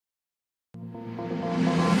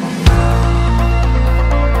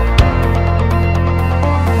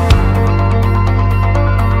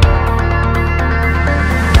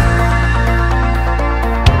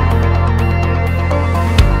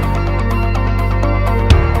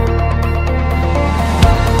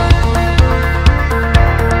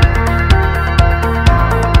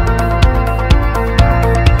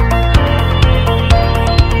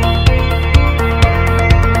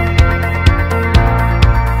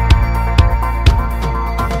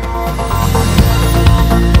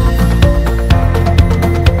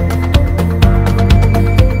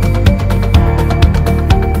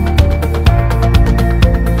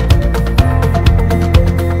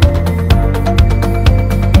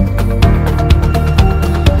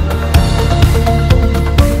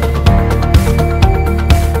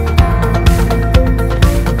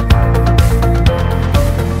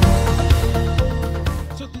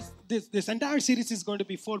this entire series is going to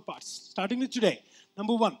be 4 parts, starting with today.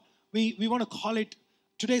 Number 1, we want to call it,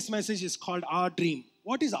 today's message is called Our Dream.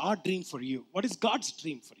 What is our dream for you? What is God's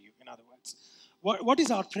dream for you, in other words? What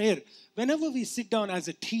is our prayer? Whenever we sit down as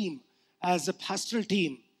a team, as a pastoral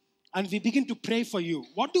team, and we begin to pray for you,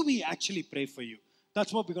 what do we actually pray for you?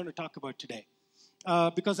 That's what we're going to talk about today.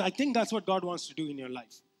 Because I think that's what God wants to do in your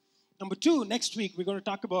life. Number 2, next week, we're going to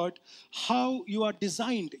talk about how you are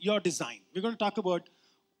designed, your design. We're going to talk about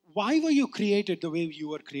why were you created the way you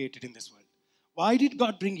were created in this world? Why did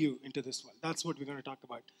God bring you into this world? That's what we're going to talk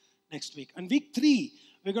about next week. And week 3,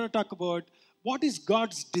 we're going to talk about what is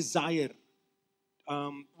God's desire.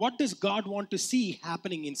 What does God want to see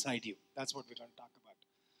happening inside you? That's what we're going to talk about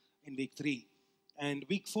in week 3. And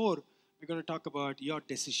week 4, we're going to talk about your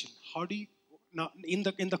decision. How do you, now, in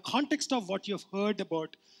the context of what you've heard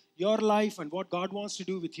about your life and what God wants to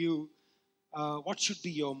do with you, what should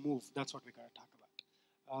be your move? That's what we're going to talk about.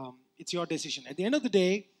 It's your decision. At the end of the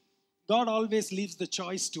day, God always leaves the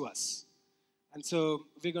choice to us. And so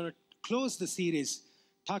we're going to close the series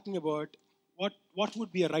talking about what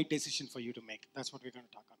would be a right decision for you to make. That's what we're going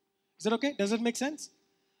to talk on. Is that okay? Does it make sense?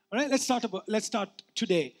 All right, let's start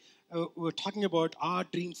today. We're talking about our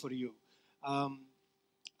dream for you.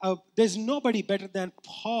 There's nobody better than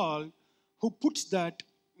Paul who puts that,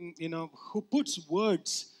 who puts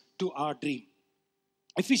words to our dream.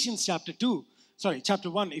 Ephesians chapter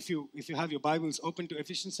 1, if you have your Bibles open to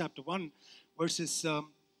Ephesians chapter 1, verses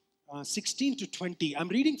 16 to 20. I'm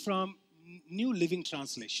reading from New Living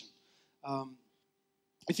Translation.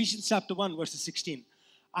 Ephesians chapter 1, verses 16.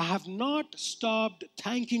 I have not stopped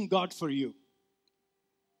thanking God for you.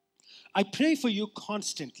 I pray for you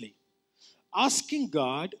constantly, asking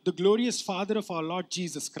God, the glorious Father of our Lord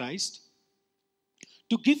Jesus Christ,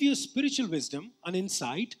 to give you spiritual wisdom and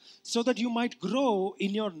insight so that you might grow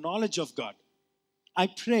in your knowledge of God. I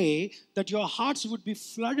pray that your hearts would be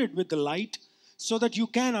flooded with the light so that you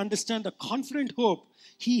can understand the confident hope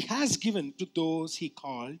He has given to those He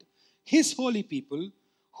called, His holy people,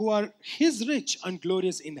 who are His rich and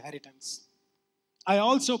glorious inheritance. I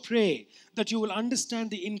also pray that you will understand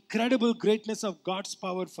the incredible greatness of God's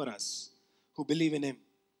power for us who believe in Him.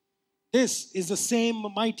 This is the same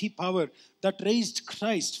mighty power that raised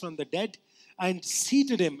Christ from the dead and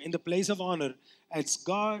seated Him in the place of honor at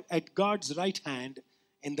God's right hand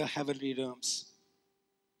in the heavenly realms.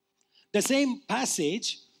 The same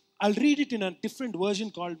passage, I'll read it in a different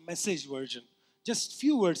version called Message version. Just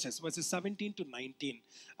few verses 17 to 19.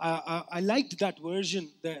 I liked that version,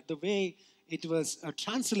 the way it was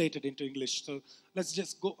translated into English. So let's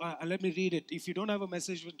just go, let me read it. If you don't have a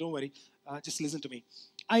message, don't worry. Just listen to me.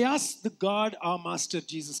 I ask the God, our Master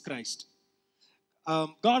Jesus Christ,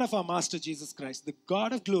 God of our Master Jesus Christ, the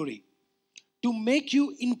God of glory, to make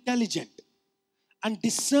you intelligent and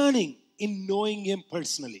discerning in knowing Him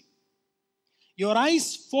personally. Your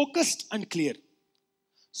eyes focused and clear,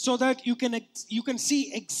 so that you can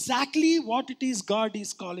see exactly what it is God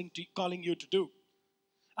is calling you to do,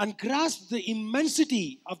 and grasp the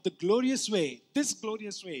immensity of this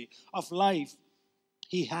glorious way of life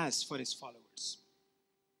He has for His followers.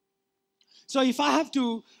 So if I have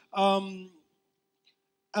to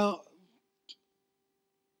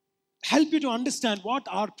help you to understand what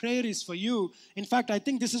our prayer is for you, in fact, I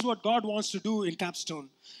think this is what God wants to do in Capstone,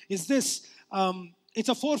 is this, it's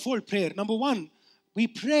a fourfold prayer. Number 1, we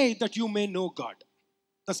pray that you may know God.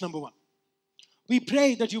 That's number 1. We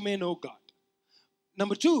pray that you may know God.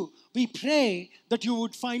 Number 2, we pray that you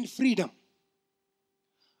would find freedom.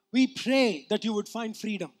 We pray that you would find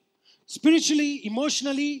freedom. Spiritually,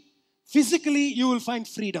 emotionally, physically, you will find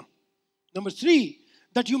freedom. Number 3,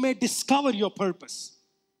 that you may discover your purpose.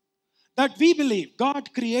 That we believe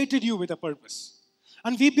God created you with a purpose.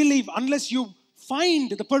 And we believe unless you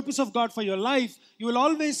find the purpose of God for your life, you will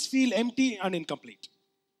always feel empty and incomplete.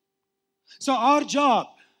 So our job,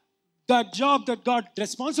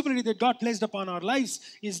 responsibility that God placed upon our lives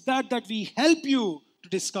is that we help you to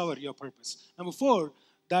discover your purpose. Number 4,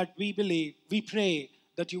 that we pray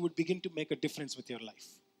that you would begin to make a difference with your life.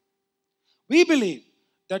 We believe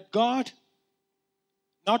that God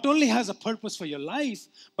not only has a purpose for your life,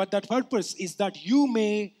 but that purpose is that you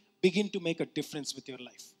may begin to make a difference with your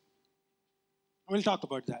life. We'll talk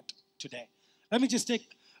about that today. Let me just take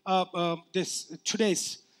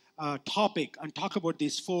today's topic and talk about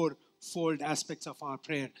these fourfold aspects of our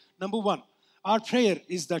prayer. Number 1, our prayer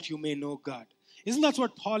is that you may know God. Isn't that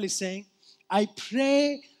what Paul is saying? I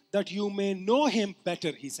pray that you may know Him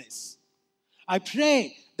better, he says. I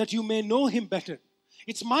pray that you may know Him better.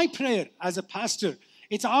 It's my prayer as a pastor.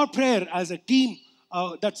 It's our prayer as a team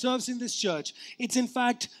that serves in this church. It's in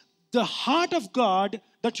fact the heart of God,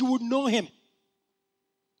 that you would know Him.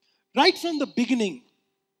 Right from the beginning,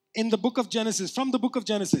 in the book of Genesis, from the book of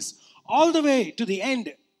Genesis, all the way to the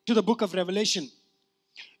end, to the book of Revelation,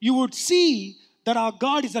 you would see that our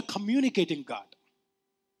God is a communicating God.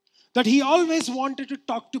 That He always wanted to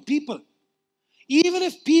talk to people. Even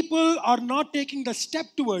if people are not taking the step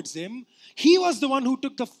towards Him, He was the one who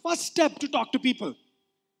took the first step to talk to people.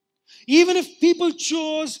 Even if people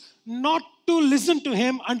chose not to listen to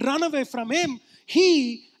Him and run away from Him,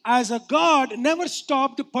 He, as a God, never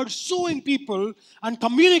stopped pursuing people and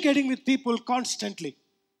communicating with people constantly.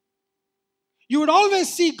 You would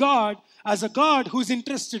always see God as a God who's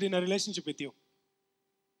interested in a relationship with you.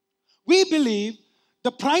 We believe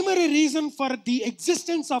the primary reason for the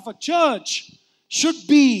existence of a church should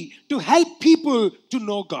be to help people to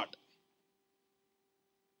know God.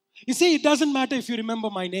 You see, it doesn't matter if you remember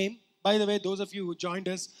my name. By the way, those of you who joined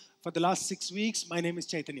us for the last 6 weeks, my name is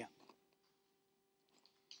Chaitanya.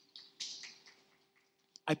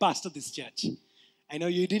 I pastor this church. I know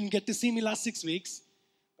you didn't get to see me last 6 weeks,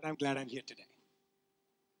 but I'm glad I'm here today.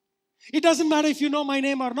 It doesn't matter if you know my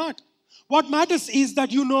name or not. What matters is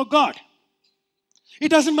that you know God. It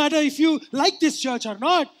doesn't matter if you like this church or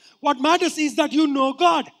not. What matters is that you know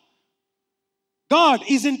God. God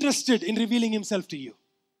is interested in revealing Himself to you.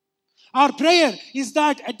 Our prayer is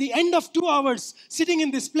that at the end of 2 hours sitting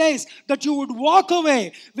in this place, that you would walk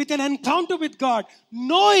away with an encounter with God,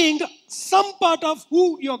 knowing some part of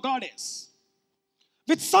who your God is,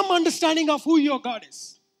 with some understanding of who your God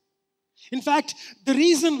is. In fact, the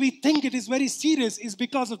reason we think it is very serious is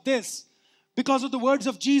because of this. Because of the words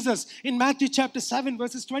of Jesus in Matthew chapter 7,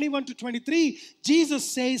 verses 21 to 23,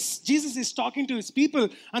 Jesus is talking to His people,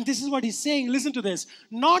 and this is what He's saying. Listen to this.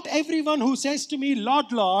 Not everyone who says to me,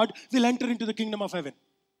 Lord, Lord, will enter into the kingdom of heaven.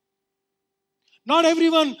 Not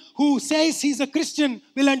everyone who says he's a Christian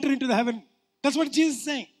will enter into the heaven. That's what Jesus is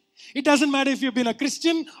saying. It doesn't matter if you've been a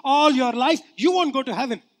Christian all your life, you won't go to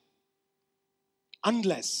heaven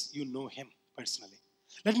unless you know Him personally.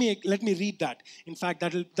 Let me read that. In fact,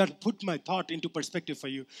 that'll put my thought into perspective for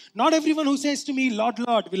you. Not everyone who says to me, Lord,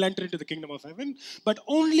 Lord, will enter into the kingdom of heaven, but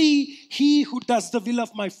only he who does the will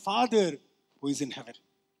of my Father who is in heaven.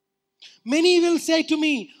 Many will say to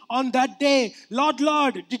me on that day, Lord,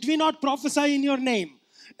 Lord, did we not prophesy in your name?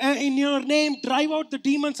 In your name, drive out the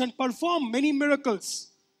demons and perform many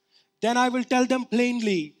miracles. Then I will tell them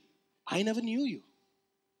plainly, I never knew you.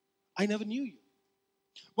 I never knew you.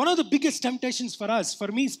 One of the biggest temptations for us, for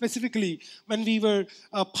me specifically, when we were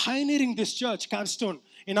pioneering this church, Capstone,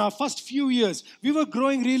 in our first few years, we were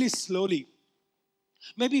growing really slowly.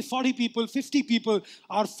 Maybe 40 people, 50 people.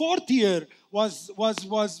 Our 4th year was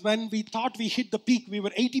when we thought we hit the peak. We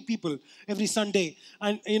were 80 people every Sunday.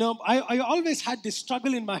 And, I always had this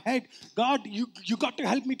struggle in my head. God, you got to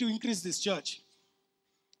help me to increase this church.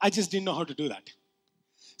 I just didn't know how to do that.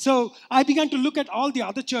 So I began to look at all the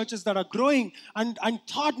other churches that are growing and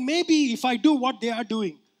thought maybe if I do what they are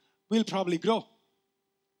doing, we'll probably grow.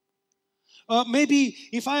 Maybe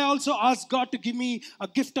if I also ask God to give me a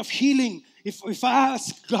gift of healing, if I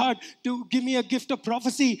ask God to give me a gift of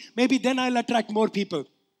prophecy, maybe then I'll attract more people.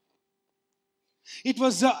 It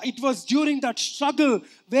was during that struggle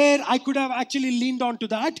where I could have actually leaned on to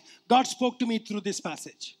that. God spoke to me through this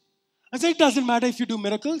passage. I said, it doesn't matter if you do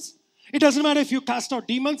miracles. It doesn't matter if you cast out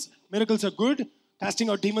demons. Miracles are good. Casting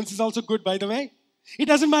out demons is also good, by the way. It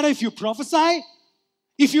doesn't matter if you prophesy.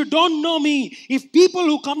 If you don't know me, if people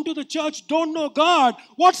who come to the church don't know God,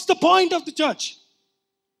 what's the point of the church?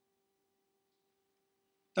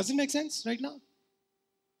 Does it make sense right now?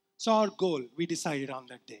 So our goal, we decided on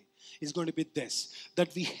that day, is going to be this,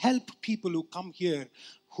 that we help people who come here,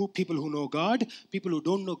 people who know God, people who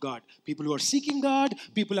don't know God, people who are seeking God,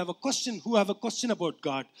 people who have a question about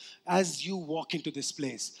God. As you walk into this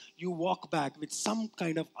place, you walk back with some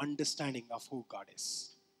kind of understanding of who God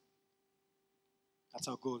is. That's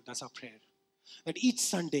our goal, that's our prayer. That each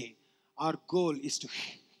Sunday, our goal is to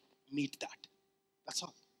meet that. That's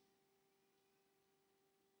all.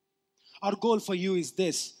 Our goal for you is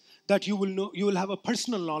this, that you will have a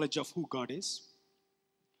personal knowledge of who God is,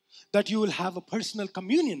 that you will have a personal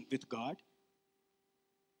communion with God,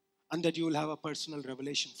 and that you will have a personal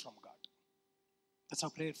revelation from God. That's our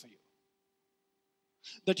prayer for you.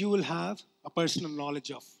 That you will have a personal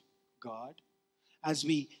knowledge of God as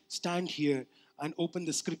we stand here and open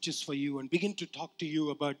the scriptures for you and begin to talk to you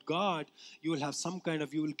about God. You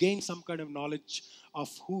will gain some kind of knowledge of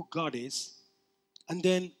who God is, and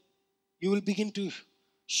then you will begin to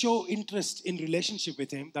show interest in relationship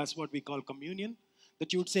with Him. That's what we call communion.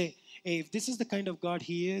 That you would say, hey, if this is the kind of God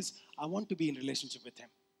He is, I want to be in relationship with Him.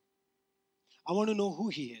 I want to know who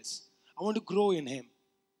He is. I want to grow in Him.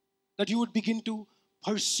 That you would begin to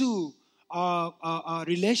pursue a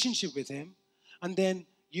relationship with Him, and then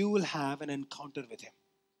you will have an encounter with Him.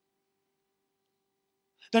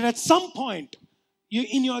 That at some point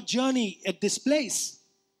in your journey at this place,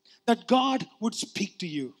 that God would speak to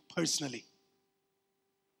you personally,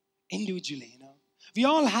 individually. We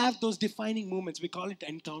all have those defining moments. We call it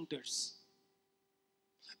encounters.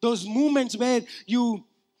 Those moments where you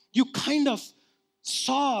kind of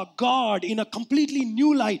saw God in a completely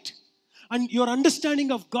new light, and your understanding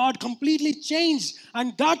of God completely changed,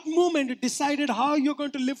 and that moment decided how you're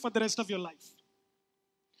going to live for the rest of your life.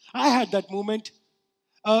 I had that moment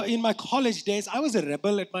in my college days. I was a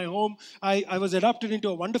rebel at my home. I was adopted into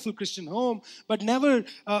a wonderful Christian home, but never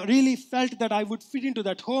really felt that I would fit into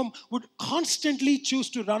that home, would constantly choose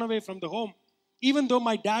to run away from the home, even though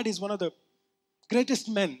my dad is one of the greatest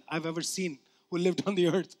men I've ever seen who lived on the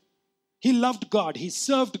earth. He loved God, he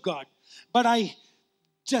served God, but I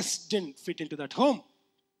just didn't fit into that home.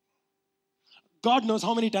 God knows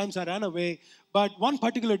how many times I ran away, but one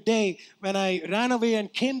particular day when I ran away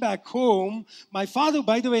and came back home, my father,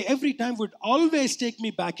 by the way, every time would always take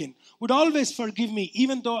me back in, would always forgive me,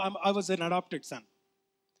 even though I was an adopted son.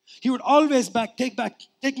 He would always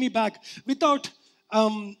take me back without,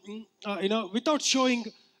 without showing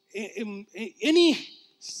any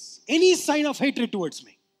sign of hatred towards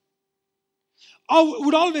me. I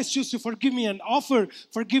would always choose to forgive me and offer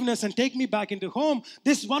forgiveness and take me back into home.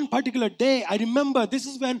 This one particular day, I remember this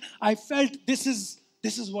is when I felt this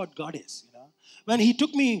is what God is. When He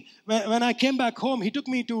took me, when I came back home, He took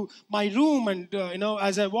me to my room, and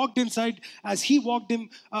as I walked inside, as He walked in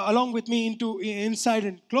along with me inside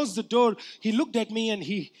and closed the door, He looked at me and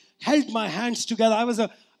He held my hands together. I was a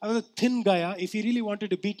thin guy. If He really wanted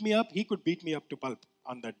to beat me up, He could beat me up to pulp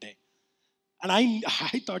on that day. And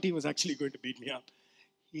I thought He was actually going to beat me up.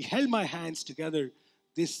 He held my hands together,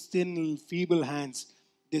 this thin, feeble hands,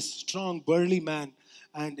 this strong, burly man,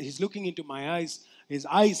 and He's looking into my eyes, His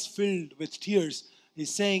eyes filled with tears.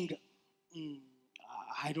 He's saying,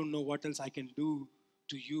 I don't know what else I can do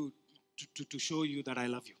to you to show you that I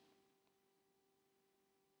love you.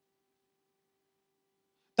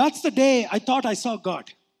 That's the day I thought I saw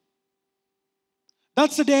God.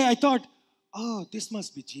 That's the day I thought, oh, this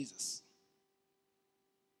must be Jesus.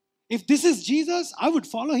 If this is Jesus, I would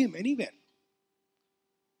follow Him anywhere.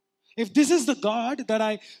 If this is the God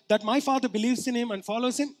that my father believes in Him and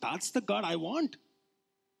follows Him, that's the God I want.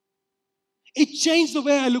 It changed the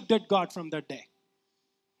way I looked at God from that day.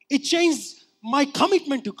 It changed my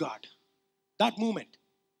commitment to God, that moment.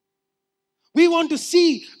 We want to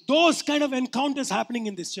see those kind of encounters happening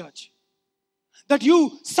in this church. That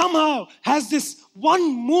you somehow has this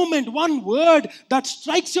one moment, one word that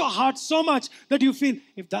strikes your heart so much that you feel,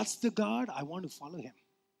 if that's the God, I want to follow Him.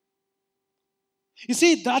 You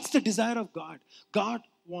see, that's the desire of God. God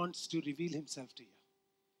wants to reveal Himself to you.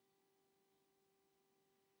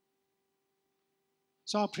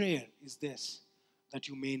 So our prayer is this, that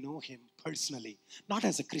you may know Him personally. Not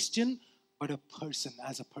as a Christian, but a person,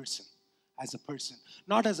 as a person. As a person.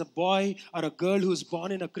 Not as a boy or a girl who is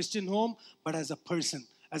born in a Christian home, but as a person,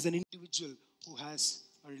 as an individual who has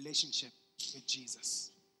a relationship with Jesus.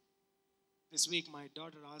 This week, my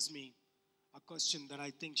daughter asked me a question that I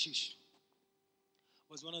think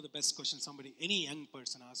was one of the best questions any young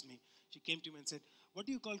person asked me. She came to me and said, what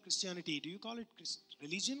do you call Christianity? Do you call it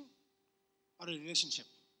religion or a relationship?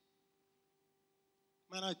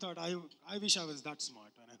 Man, I thought, I wish I was that smart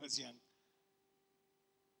when I was young.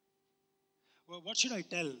 Well, what should I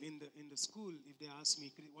tell in the school if they ask me,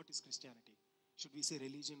 what is Christianity? Should we say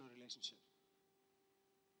religion or relationship?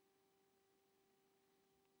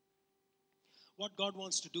 What God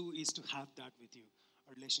wants to do is to have that with you,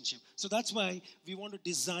 a relationship. So that's why we want to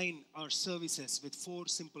design our services with 4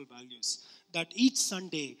 simple values that each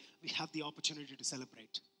Sunday we have the opportunity to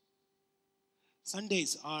celebrate.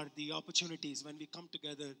 Sundays are the opportunities when we come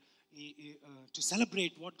together to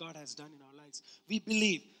celebrate what God has done in our lives. We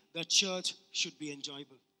believe that church should be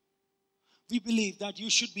enjoyable. We believe that you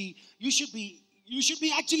should be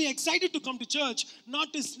actually excited to come to church.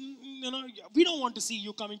 Not to, we don't want to see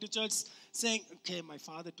you coming to church saying, okay, my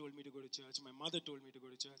father told me to go to church, my mother told me to go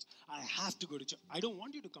to church, I have to go to church. I don't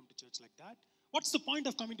want you to come to church like that. What's the point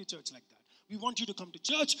of coming to church like that? We want you to come to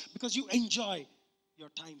church because you enjoy your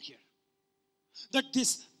time here. That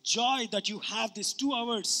this joy that you have, this 2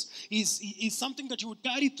 hours, is something that you would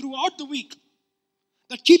carry throughout the week,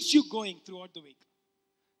 that keeps you going throughout the week.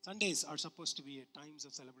 Sundays are supposed to be times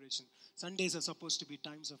of celebration. Sundays are supposed to be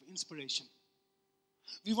times of inspiration.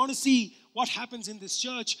 We want to see what happens in this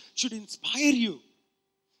church should inspire you.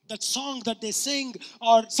 That song that they sing,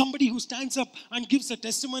 or somebody who stands up and gives a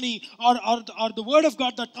testimony, or the word of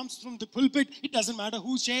God that comes from the pulpit, it doesn't matter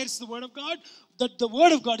who shares the word of God, that the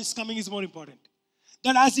word of God is coming is more important.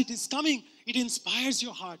 That as it is coming, it inspires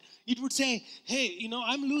your heart. It would say, hey,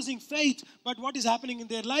 I'm losing faith, but what is happening in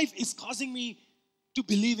their life is causing me to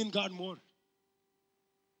believe in God more.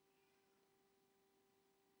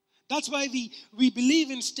 That's why we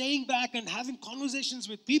believe in staying back and having conversations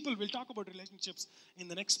with people. We'll talk about relationships in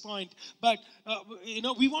the next point. But,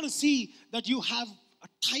 we want to see that you have a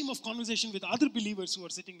time of conversation with other believers who are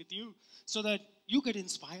sitting with you so that you get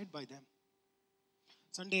inspired by them.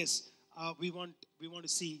 Sundays, we want to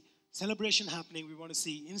see celebration happening. We want to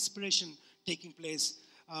see inspiration taking place.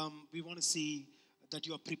 We want to see that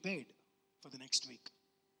you are prepared for the next week.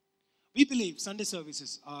 We believe Sunday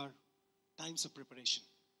services are times of preparation.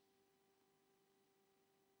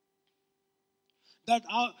 That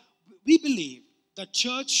we believe that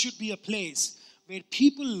church should be a place where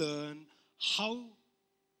people learn how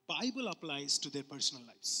Bible applies to their personal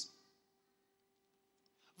lives.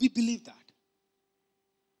 We believe that.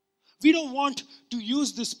 We don't want to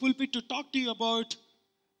use this pulpit to talk to you about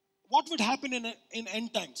what would happen in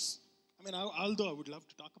end times. I mean, although I would love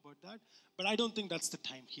to talk about that, but I don't think that's the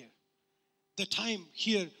time here. The time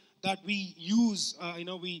here that we use,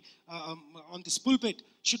 on this pulpit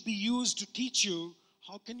should be used to teach you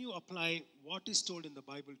how can you apply what is told in the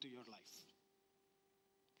Bible to your life.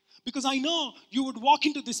 Because I know you would walk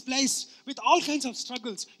into this place with all kinds of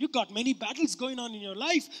struggles. You've got many battles going on in your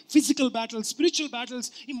life. Physical battles, spiritual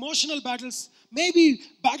battles, emotional battles, maybe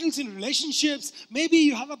battles in relationships. Maybe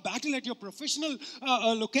you have a battle at your professional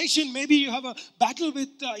location. Maybe you have a battle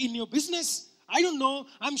in your business. I don't know.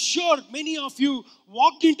 I'm sure many of you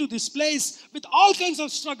walked into this place with all kinds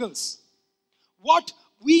of struggles. What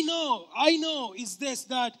I know is this,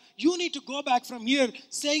 that you need to go back from here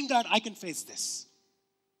saying that I can face this.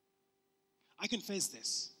 I can face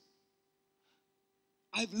this.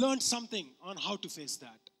 I've learned something on how to face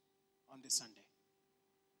that on this Sunday.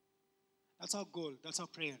 That's our goal. That's our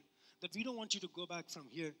prayer. That we don't want you to go back from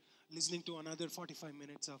here listening to another 45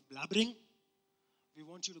 minutes of blabbering. We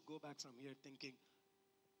want you to go back from here thinking,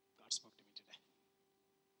 God spoke to me today.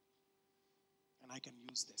 And I can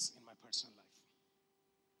use this in my personal life.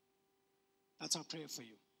 That's our prayer for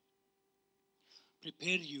you.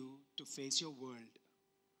 Prepare you to face your world.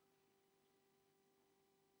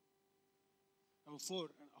 Number 4,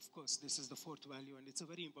 of course, this is the 4th value, and it's a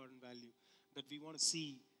very important value, that we want to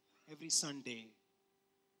see every Sunday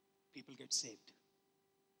people get saved.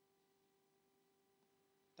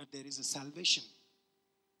 That there is a salvation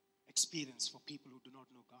experience for people who do not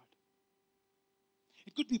know God.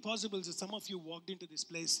 It could be possible that some of you walked into this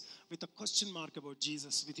place with a question mark about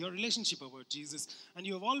Jesus, with your relationship about Jesus, and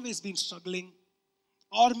you have always been struggling.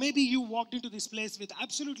 Or maybe you walked into this place with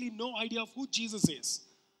absolutely no idea of who Jesus is.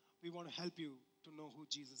 We want to help you to know who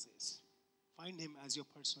Jesus is. Find him as your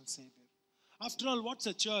personal Savior. After all, what's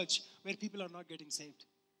a church where people are not getting saved?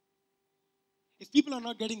 If people are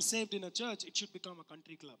not getting saved in a church, it should become a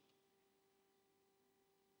country club.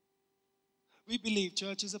 We believe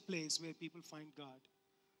church is a place where people find God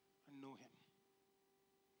and know him.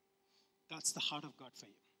 That's the heart of God for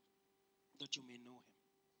you, that you may know him.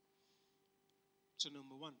 So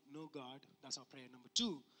number 1, know God. That's our prayer. Number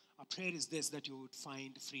 2, our prayer is this, that you would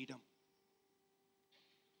find freedom.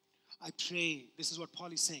 I pray, this is what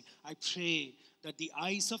Paul is saying, I pray that the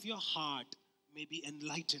eyes of your heart may be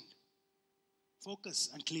enlightened,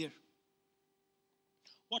 focused and clear.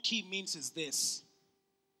 What he means is this,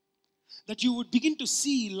 that you would begin to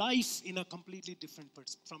see life in a completely different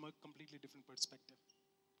from a completely different perspective.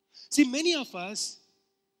 See, many of us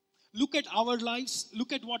look at our lives,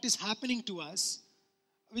 look at what is happening to us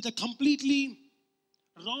with a completely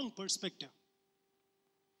wrong perspective.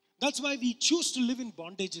 That's why we choose to live in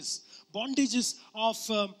bondages of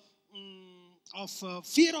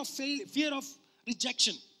fear of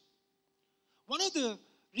rejection. One of the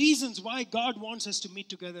reasons why God wants us to meet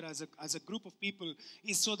together as a group of people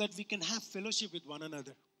is so that we can have fellowship with one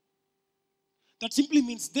another. That simply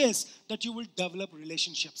means this, that you will develop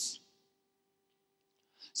relationships.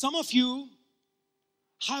 Some of you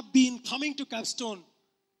have been coming to Capstone,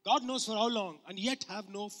 God knows for how long, and yet have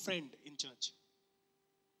no friend in church.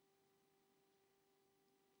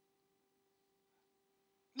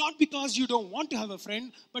 Not because you don't want to have a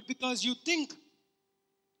friend, but because you think,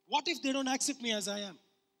 what if they don't accept me as I am?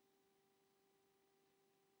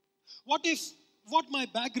 What my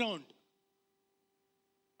background,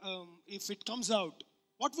 if it comes out,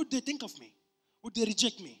 what would they think of me? Would they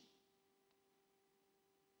reject me?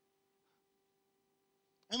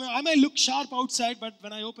 I may look sharp outside, but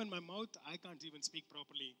when I open my mouth, I can't even speak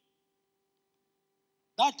properly.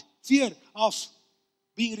 That fear of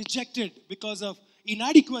being rejected because of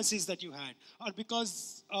inadequacies that you had, or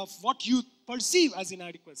because of what you perceive as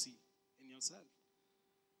inadequacy in yourself.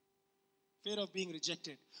 Fear of being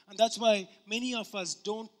rejected. And that's why many of us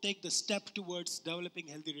don't take the step towards developing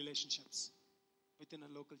healthy relationships within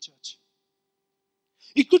a local church.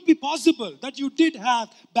 It could be possible that you did have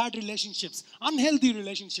bad relationships, unhealthy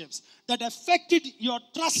relationships that affected your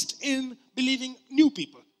trust in believing new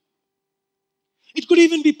people. It could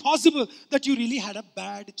even be possible that you really had a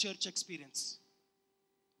bad church experience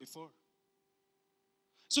before.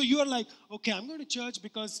 So you are like, okay, I'm going to church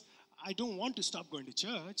because I don't want to stop going to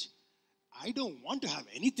church. I don't want to have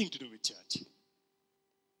anything to do with church.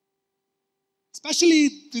 Especially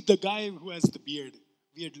with the guy who has the beard,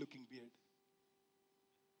 weird looking beard.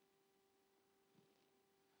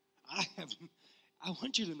 I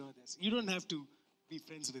want you to know this. You don't have to be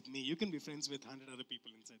friends with me. You can be friends with 100 other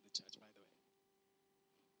people inside the church, by the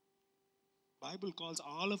way. Bible calls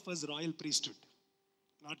all of us royal priesthood,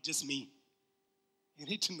 not just me. You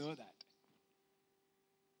need to know that.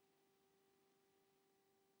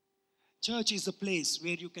 Church is a place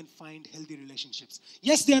where you can find healthy relationships.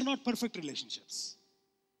 Yes, they are not perfect relationships,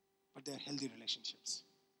 but they are healthy relationships.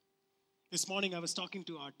 This morning I was talking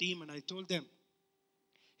to our team and I told them,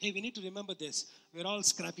 hey, we need to remember this. We're all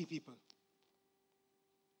scrappy people.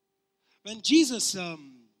 When Jesus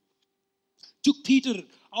took Peter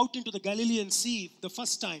out into the Galilean Sea the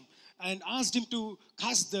first time and asked him to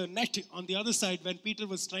cast the net on the other side, when Peter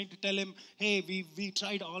was trying to tell him, hey, we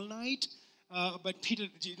tried all night, but Peter,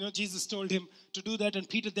 Jesus told him to do that, and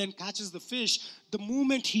Peter then catches the fish. The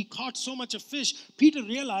moment he caught so much of fish, Peter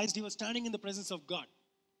realized he was standing in the presence of God.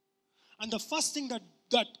 And the first thing that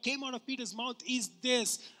came out of Peter's mouth is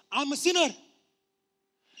this: I'm a sinner.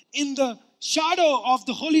 In the shadow of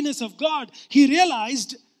the holiness of God, he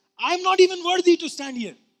realized, I'm not even worthy to stand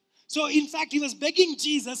here. So in fact, he was begging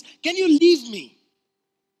Jesus, can you leave me?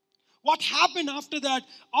 What happened after that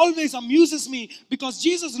always amuses me, because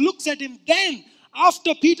Jesus looks at him then,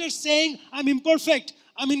 after Peter saying, I'm imperfect,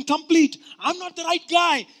 I'm incomplete, I'm not the right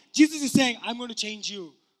guy. Jesus is saying, I'm going to change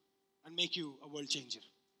you and make you a world changer.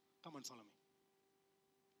 Come and follow me.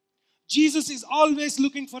 Jesus is always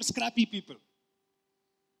looking for scrappy people.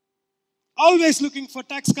 Always looking for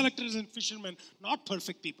tax collectors and fishermen, not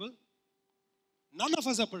perfect people. None of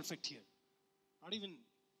us are perfect here. Not even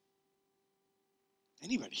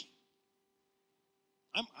anybody.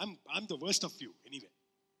 I'm the worst of you anyway.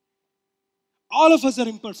 All of us are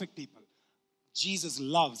imperfect people. Jesus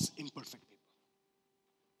loves imperfect people.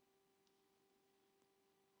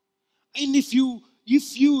 And if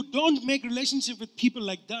you don't make relationship with people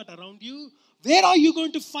like that around you, where are you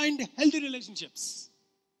going to find healthy relationships?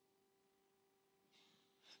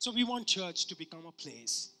 So we want church to become a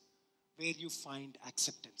place where you find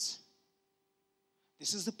acceptance.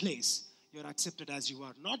 This is the place you're accepted as you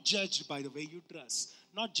are, not judged by the way you dress,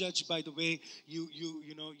 not judged by the way you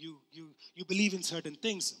believe in certain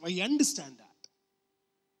things. I understand that.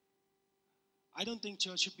 I don't think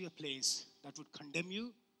church should be a place that would condemn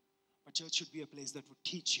you, but church should be a place that would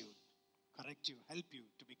teach you, correct you, help you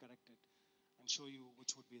to be corrected, and show you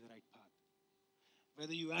which would be the right path.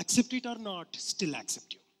 Whether you accept it or not, still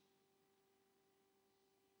accept you.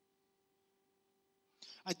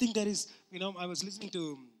 I think there is, I was listening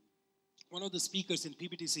to one of the speakers in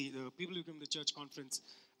PBTC, the People Who Come to Church Conference,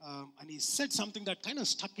 and he said something that kind of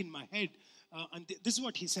stuck in my head. And this is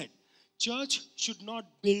what he said: church should not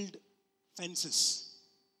build fences.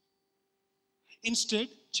 Instead,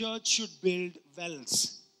 church should build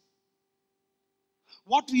wells.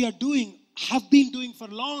 What we are doing, have been doing for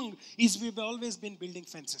long, is we've always been building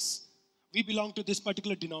fences. We belong to this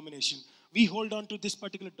particular denomination. We hold on to this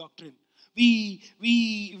particular doctrine. We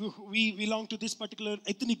belong to this particular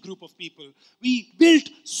ethnic group of people. We built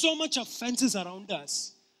so much of fences around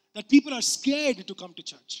us that people are scared to come to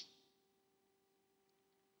church.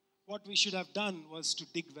 What we should have done was to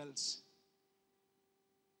dig wells.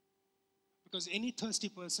 Because any thirsty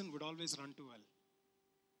person would always run to a well.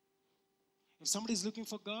 If somebody is looking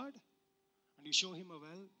for God and you show him a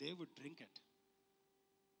well, they would drink it.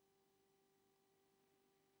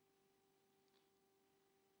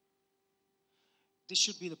 This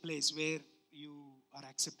should be the place where you are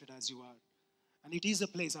accepted as you are. And it is a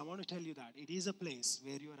place, I want to tell you that, it is a place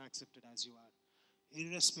where you are accepted as you are,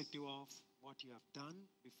 irrespective of what you have done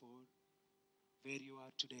before, where you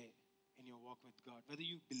are today in your walk with God. Whether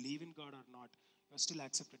you believe in God or not, you are still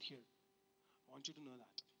accepted here. I want you to know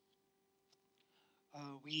that.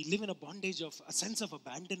 We live in a bondage of a sense of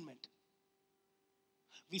abandonment.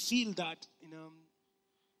 we feel that,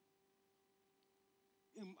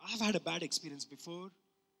 I've had a bad experience before,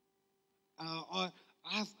 or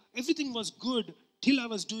everything was good till I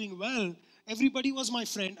was doing well. Everybody was my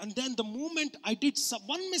friend, and then the moment I did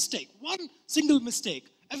one mistake, one single mistake,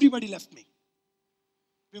 everybody left me.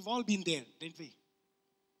 We've all been there, didn't we?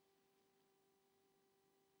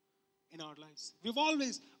 In our lives,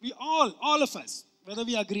 all of us, whether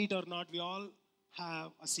we agreed or not, we all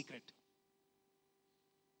have a secret.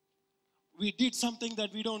 We did something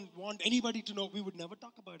that we don't want anybody to know. We would never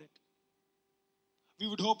talk about it. We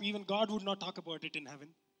would hope even God would not talk about it in heaven.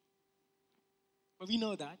 But we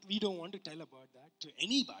know that. We don't want to tell about that to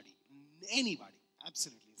anybody. Anybody.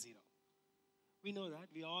 Absolutely zero. We know that.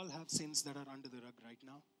 We all have sins that are under the rug right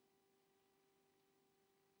now.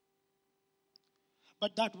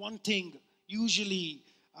 But that one thing usually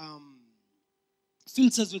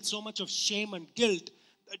fills us with so much of shame and guilt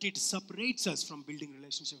that it separates us from building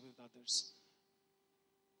relationship with others.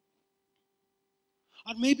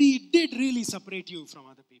 Or maybe it did really separate you from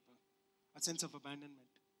other people. A sense of abandonment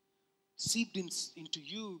seeped into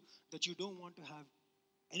you that you don't want to have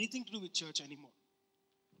anything to do with church anymore.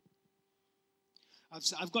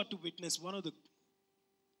 I've got to witness one of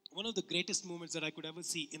the greatest moments that I could ever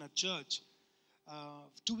see in a church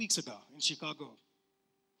 2 weeks ago in Chicago.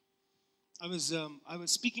 I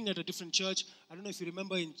was speaking at a different church. I don't know if you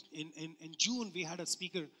remember, in June we had a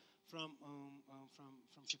speaker from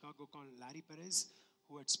Chicago called Larry Perez,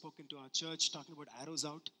 who had spoken to our church talking about arrows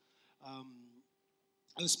out.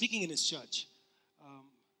 I was speaking in his church.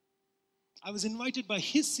 I was invited by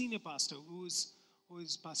his senior pastor, who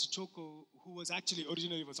is Pastor Choco, who was actually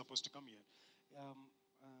originally was supposed to come here,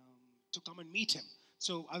 to come and meet him.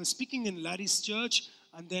 So I was speaking in Larry's church,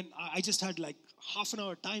 and then I just had like half an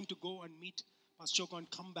hour time to go and meet Pastor Choco and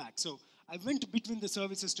come back. So I went between the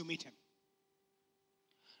services to meet him.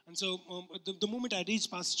 And so the moment I reached,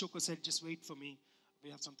 Pastor Choco said, "Just wait for me. We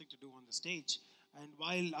have something to do on the stage." And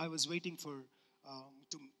while I was waiting for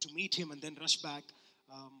to meet him and then rush back,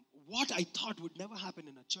 what I thought would never happen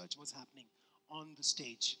in a church was happening on the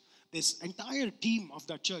stage. This entire team of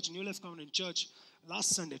that church, New Life Covenant Church, last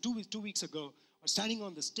Sunday, 2 weeks ago, was standing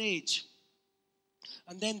on the stage.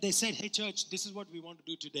 And then they said, "Hey church, this is what we want to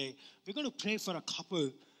do today. We're going to pray for a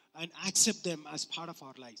couple and accept them as part of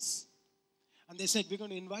our lives." And they said, "We're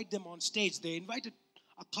going to invite them on stage." They invited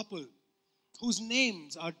a couple whose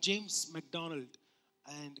names are James McDonald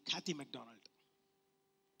and Kathy McDonald.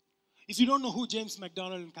 If you don't know who James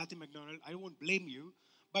McDonald and Kathy McDonald, I won't blame you,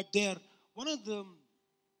 but they're one of the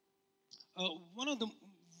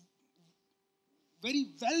very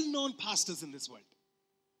well-known pastors in this world.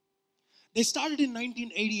 They started in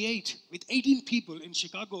 1988 with 18 people in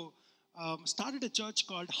Chicago, started a church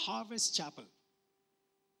called Harvest Chapel.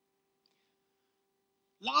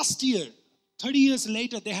 Last year, 30 years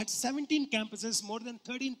later, they had 17 campuses, more than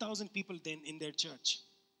 13,000 people then in their church.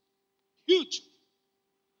 Huge.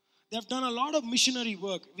 They've done a lot of missionary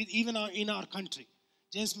work even in our country.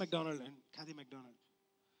 James McDonald and Kathy McDonald.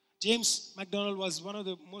 James McDonald was one of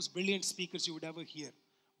the most brilliant speakers you would ever hear.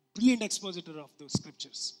 Brilliant expositor of those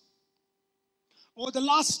scriptures. Over the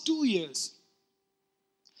last 2 years,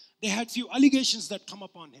 they had few allegations that come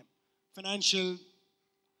upon him. Financial,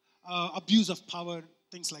 abuse of power,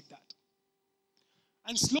 things like that.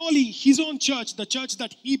 And slowly, his own church, the church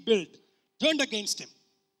that he built, turned against him.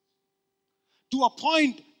 To a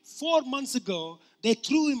point, 4 months ago, they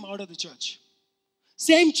threw him out of the church.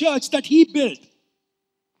 Same church that he built,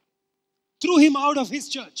 threw him out of his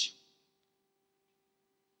church.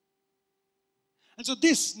 And so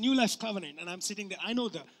this New Life Covenant, and I'm sitting there,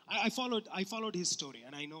 I followed his story,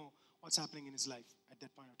 and I know what's happening in his life at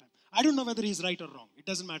that point of time. I don't know whether he's right or wrong. It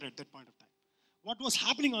doesn't matter at that point of time. What was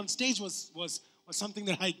happening on stage was something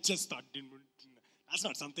that I just thought, that's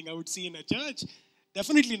not something I would see in a church.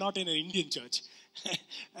 Definitely not in an Indian church.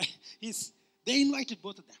 They invited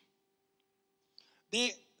both of them.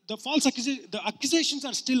 The accusations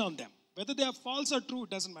are still on them. Whether they are false or true, it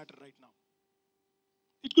doesn't matter right now.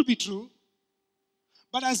 It could be true.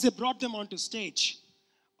 But as they brought them onto stage,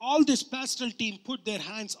 all this pastoral team put their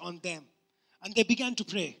hands on them and they began to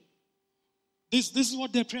pray. This is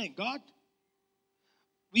what they're praying. God,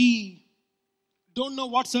 we don't know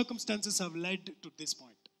what circumstances have led to this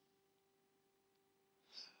point.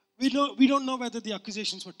 We don't know whether the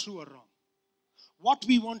accusations were true or wrong. What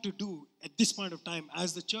we want to do at this point of time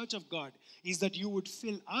as the church of God is that you would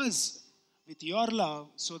fill us with your love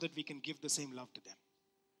so that we can give the same love to them.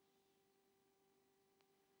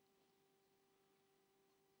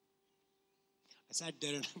 I sat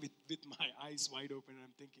there with my eyes wide open and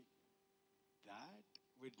I'm thinking, that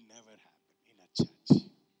would never happen in a church.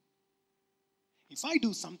 If I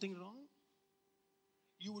do something wrong,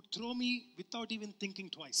 you would throw me without even thinking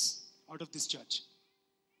twice out of this church.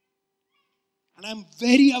 And I'm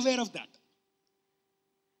very aware of that.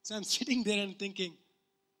 So I'm sitting there and thinking,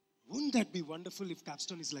 wouldn't that be wonderful if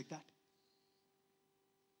Capstone is like that?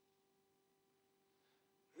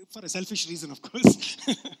 For a selfish reason, of course.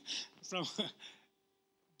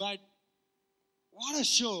 But what a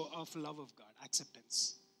show of love of God,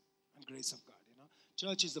 acceptance and grace of God.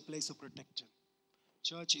 Church is the place of protection.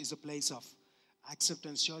 Church is a place of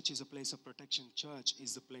acceptance. Church is a place of protection. Church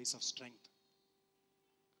is the place of strength.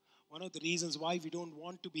 One of the reasons why we don't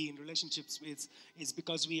want to be in relationships is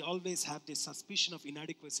because we always have this suspicion of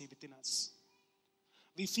inadequacy within us.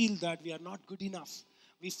 We feel that we are not good enough.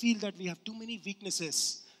 We feel that we have too many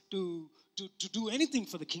weaknesses to do anything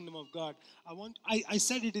for the kingdom of God. I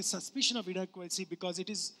said it is suspicion of inadequacy because it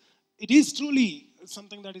is truly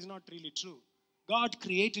something that is not really true. God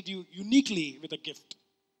created you uniquely with a gift.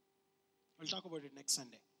 We'll talk about it next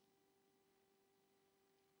Sunday.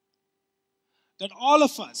 That all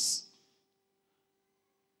of us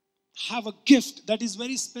have a gift that is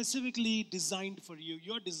very specifically designed for you.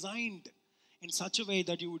 You're designed in such a way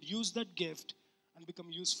that you would use that gift and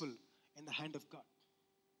become useful in the hand of God.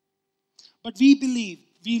 But we believe,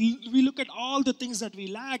 we look at all the things that we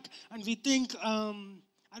lack and we think,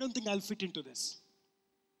 I don't think I'll fit into this.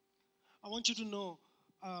 I want you to know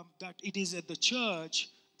that it is at the church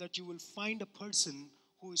that you will find a person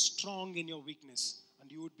who is strong in your weakness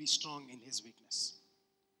and you would be strong in his weakness.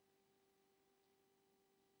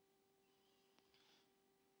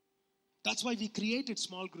 That's why we created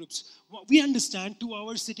small groups. We understand 2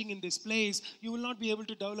 hours sitting in this place, you will not be able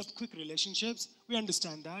to develop quick relationships. We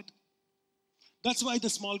understand that. That's why the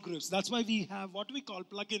small groups. That's why we have what we call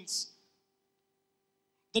plugins.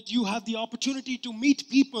 That you have the opportunity to meet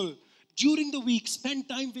people during the week, spend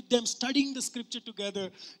time with them, studying the scripture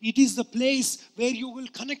together. It is the place where you will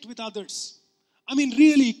connect with others. I mean,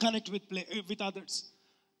 really connect with others.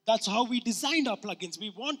 That's how we designed our plugins. We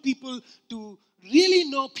want people to really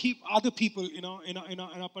know other people, in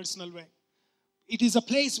a personal way. It is a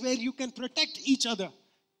place where you can protect each other,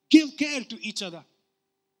 give care to each other.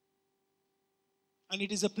 And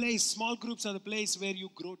it is a place, small groups are the place where you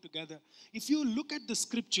grow together. If you look at the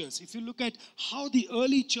scriptures, if you look at how the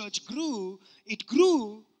early church grew, it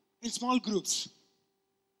grew in small groups.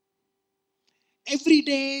 Every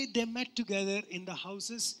day they met together in the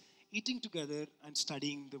houses, eating together and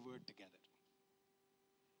studying the word together.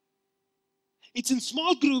 It's in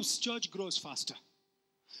small groups church grows faster.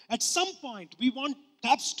 At some point, we want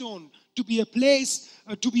Capstone to be a place,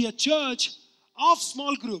 to be a church of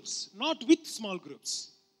small groups, not with small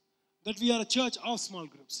groups. That we are a church of small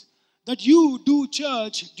groups. That you do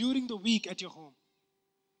church during the week at your home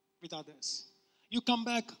with others. You come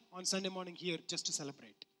back on Sunday morning here just to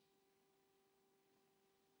celebrate.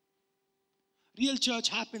 Real church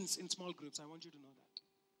happens in small groups. I want you to know that.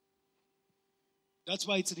 That's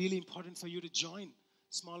why it's really important for you to join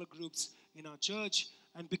smaller groups in our church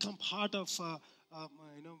and become part of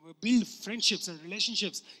build friendships and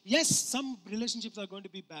relationships. Yes, some relationships are going to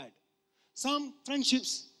be bad. Some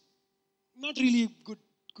friendships, not really good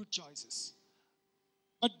choices.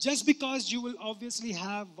 But just because you will obviously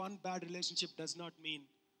have one bad relationship does not mean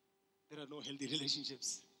there are no healthy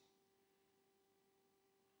relationships.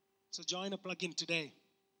 So join a plugin today,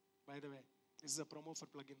 by the way. This is a promo for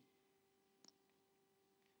plugin.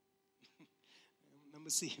 Number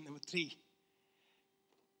 3.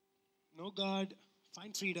 Know God,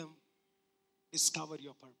 find freedom, discover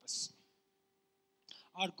your purpose.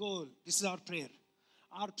 Our goal, this is our prayer.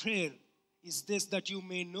 Our prayer is this, that you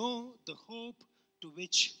may know the hope to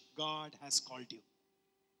which God has called you.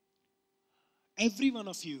 Every one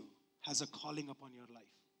of you has a calling upon your life.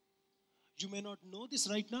 You may not know this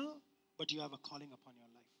right now, but you have a calling upon your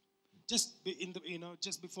life.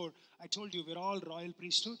 Just before I told you, we're all royal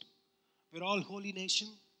priesthood. We're all holy nation.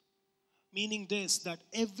 Meaning this, that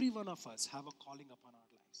every one of us have a calling upon our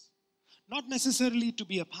lives. Not necessarily to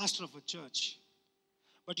be a pastor of a church,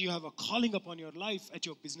 but you have a calling upon your life at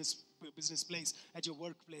your business place, at your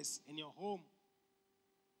workplace, in your home,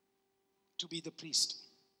 to be the priest.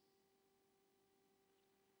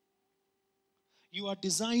 You are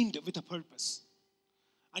designed with a purpose.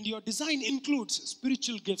 And your design includes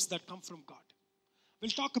spiritual gifts that come from God.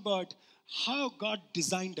 We'll talk about how God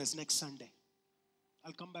designed us next Sunday.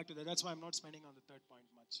 I'll come back to that. That's why I'm not spending on the third point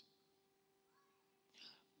much.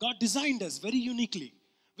 God designed us very uniquely.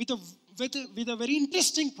 With a very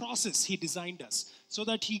interesting process, He designed us so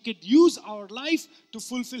that He could use our life to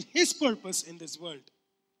fulfill His purpose in this world.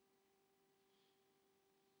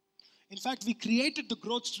 In fact, we created the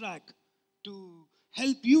growth track to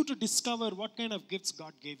help you to discover what kind of gifts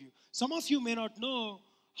God gave you. Some of you may not know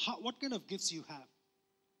what kind of gifts you have,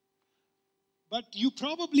 but you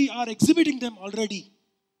probably are exhibiting them already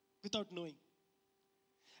without knowing.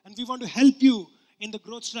 And we want to help you in the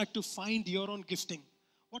growth track to find your own gifting.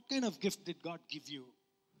 What kind of gift did God give you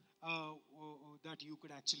that you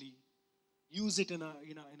could actually use it in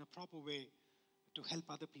a proper way to help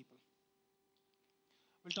other people?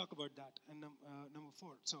 We'll talk about that. And number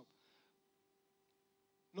 4. So,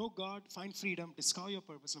 know God, find freedom, discover your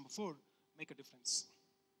purpose. Number 4, make a difference.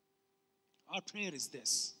 Our prayer is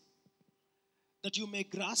this: that you may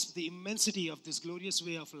grasp the immensity of this glorious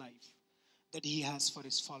way of life that He has for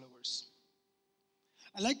His followers.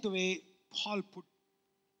 I like the way Paul put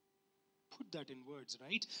that in words,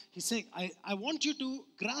 right? He's saying, I want you to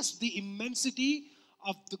grasp the immensity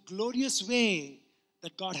of the glorious way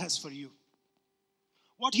that God has for you.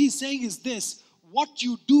 What he's saying is this: what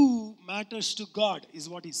you do matters to God, is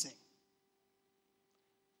what he's saying.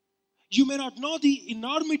 You may not know the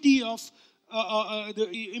enormity of,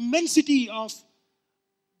 the immensity of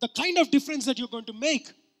the kind of difference that you're going to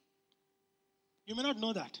make. You may not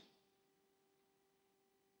know that.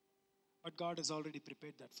 But God has already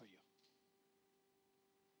prepared that for you.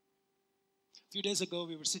 A few days ago,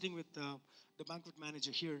 we were sitting with the banquet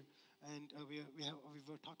manager here, and we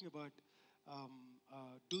were talking about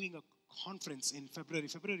doing a conference in February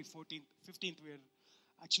 14th, 15th. We are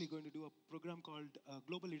actually going to do a program called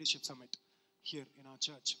Global Leadership Summit here in our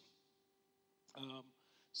church.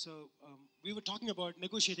 We were talking about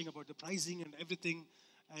negotiating about the pricing and everything,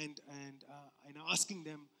 and asking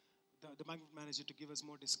them, the banquet manager, to give us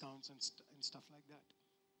more discounts and stuff like that.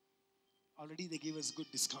 Already they gave us good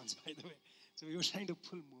discounts, by the way. So we were trying to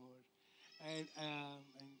pull more. And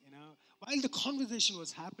while the conversation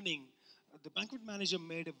was happening, the banquet manager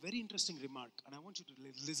made a very interesting remark, and I want you to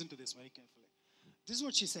listen to this very carefully. This is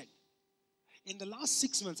what she said: in the last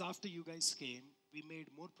 6 months after you guys came, we made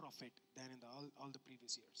more profit than in all the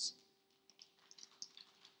previous years.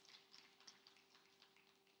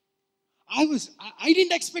 I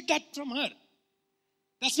didn't expect that from her.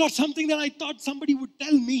 That's not something that I thought somebody would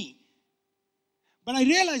tell me. But I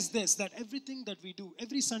realized this, that everything that we do,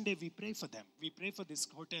 every Sunday we pray for them. We pray for this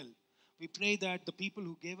hotel. We pray that the people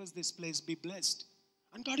who gave us this place be blessed.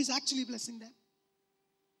 And God is actually blessing them.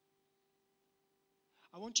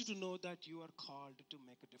 I want you to know that you are called to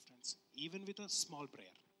make a difference. Even with a small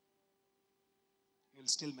prayer, you will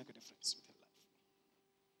still make a difference with your life.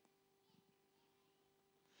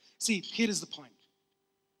 See, here is the point.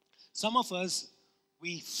 Some of us,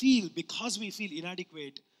 because we feel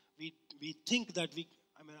inadequate, we think that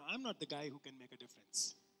I'm not the guy who can make a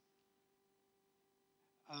difference.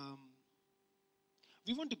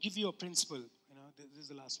 We want to give you a principle. This is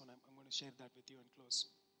the last one. I'm going to share that with you and close.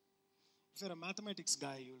 If you're a mathematics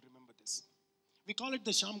guy, you'll remember this. We call it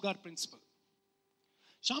the Shamgar principle.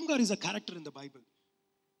 Shamgar is a character in the Bible.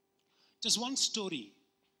 Just one story.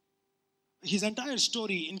 His entire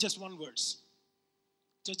story in just one verse.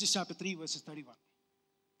 Judges chapter 3, verses 31.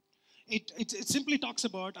 It simply talks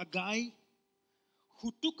about a guy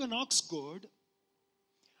who took an ox goad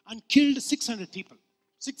and killed 600 people,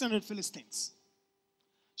 600 Philistines.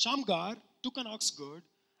 Shamgar took an ox goad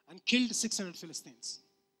and killed 600 Philistines.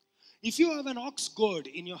 If you have an ox goad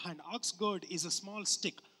in your hand, ox goad is a small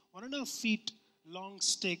stick, 1.5 feet long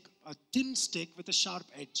stick, a thin stick with a sharp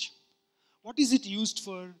edge. What is it used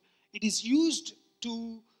for? It is used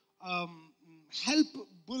to help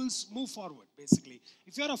bulls move forward, basically.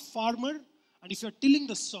 If you're a farmer and if you're tilling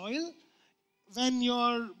the soil, when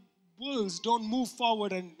your bulls don't move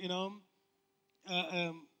forward and,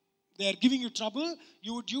 they're giving you trouble,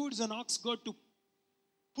 you would use an ox goad to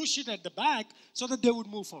push it at the back so that they would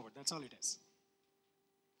move forward. That's all it is.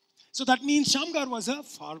 So that means Shamgar was a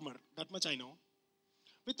farmer, that much I know,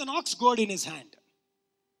 with an ox goad in his hand.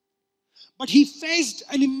 But he faced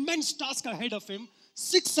an immense task ahead of him.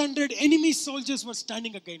 600 enemy soldiers were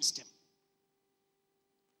standing against him.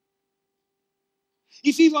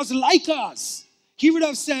 If he was like us, he would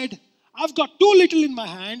have said, I've got too little in my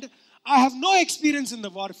hand. I have no experience in the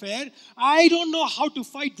warfare. I don't know how to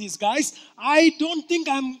fight these guys. I don't think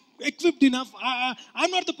I'm equipped enough. I'm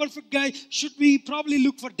not the perfect guy. Should we probably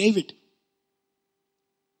look for David?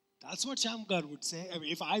 That's what Shamgar would say.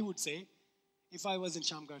 If I would say, if I was in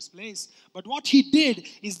Shamgar's place. But what he did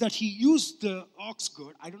is that he used the ox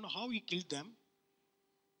goad. I don't know how he killed them.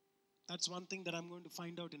 That's one thing that I'm going to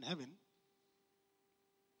find out in heaven.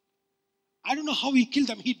 I don't know how he killed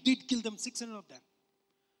them. He did kill them, 600 of them,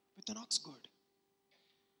 with an ox goad.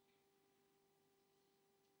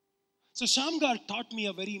 So Shamgar taught me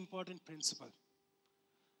a very important principle.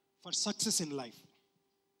 for success in life.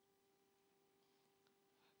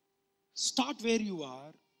 Start where you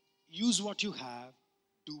are, use what you have,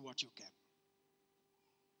 do what you can.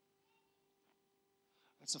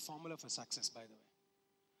 That's a formula for success, by the way.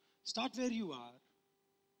 Start where you are,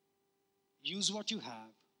 use what you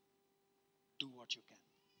have, do what you can.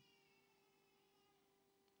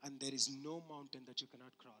 And there is no mountain that you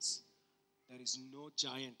cannot cross. There is no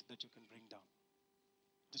giant that you can bring down,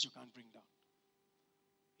 that you can't bring down.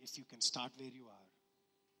 If you can start where you are,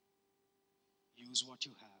 use what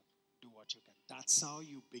you have, do what you can. That's how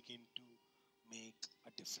you begin to make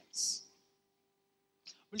a difference.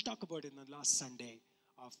 We'll talk about it in the last Sunday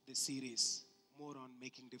of this series, more on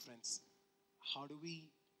making difference. How do we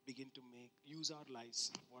begin to use our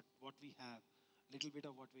lives, what we have, little bit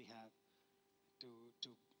of what we have, to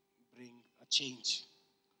bring a change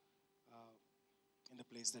in the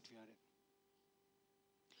place that we are in.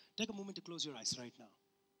 Take a moment to close your eyes right now.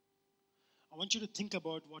 I want you to think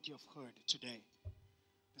about what you have heard today,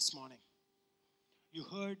 this morning. You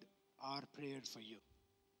heard our prayer for you.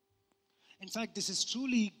 In fact, this is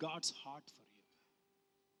truly God's heart for you.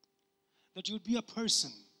 That you would be a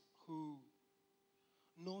person who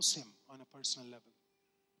knows Him on a personal level.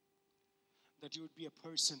 That you would be a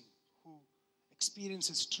person who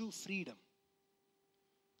experiences true freedom,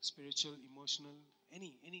 spiritual, emotional,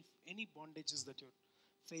 any bondages that you're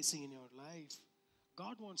facing in your life.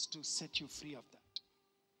 God wants to set you free of that.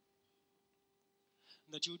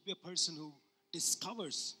 That you would be a person who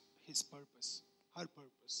discovers His purpose, her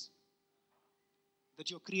purpose. That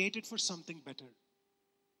you're created for something better,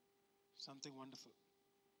 something wonderful.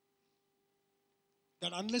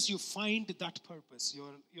 That unless you find that purpose,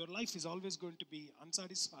 your life is always going to be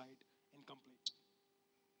unsatisfied, incomplete.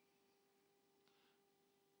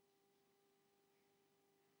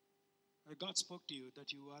 God spoke to you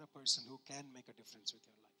that you are a person who can make a difference with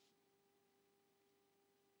your life.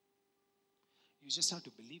 You just have to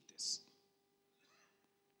believe this.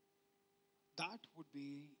 That would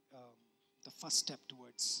be the first step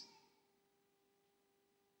towards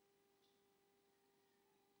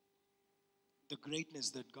the greatness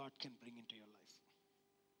that God can bring into your life.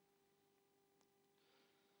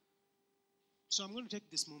 So I'm going to take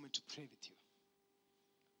this moment to pray with you.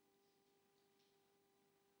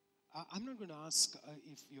 I'm not going to ask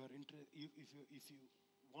if you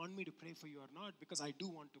want me to pray for you or not, because I do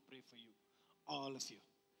want to pray for you, all of you,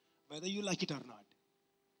 whether you like it or not,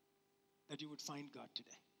 that you would find God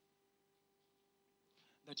today,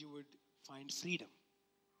 that you would find freedom,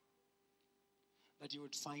 that you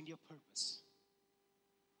would find your purpose,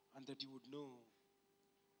 and that you would know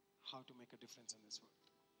how to make a difference in this world.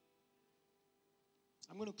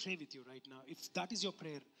 I'm going to pray with you right now. If that is your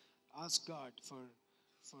prayer, ask God for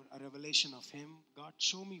a revelation of Him. God,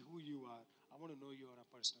 show me who you are. I want to know you on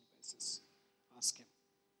a personal basis. Ask Him.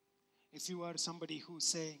 If you are somebody who's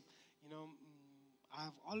saying,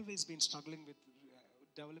 I've always been struggling with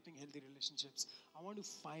developing healthy relationships. I want to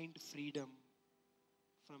find freedom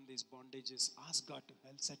from these bondages. Ask God to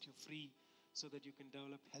help set you free so that you can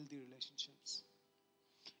develop healthy relationships.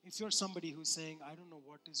 If you're somebody who's saying, I don't know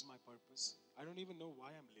what is my purpose. I don't even know why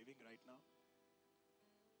I'm living right now.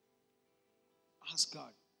 Ask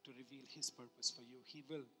God to reveal His purpose for you. He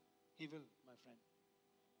will, my friend.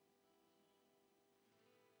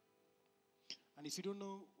 And if you don't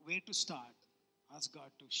know where to start, ask God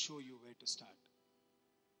to show you where to start,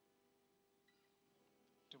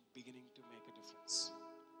 to beginning to make a difference.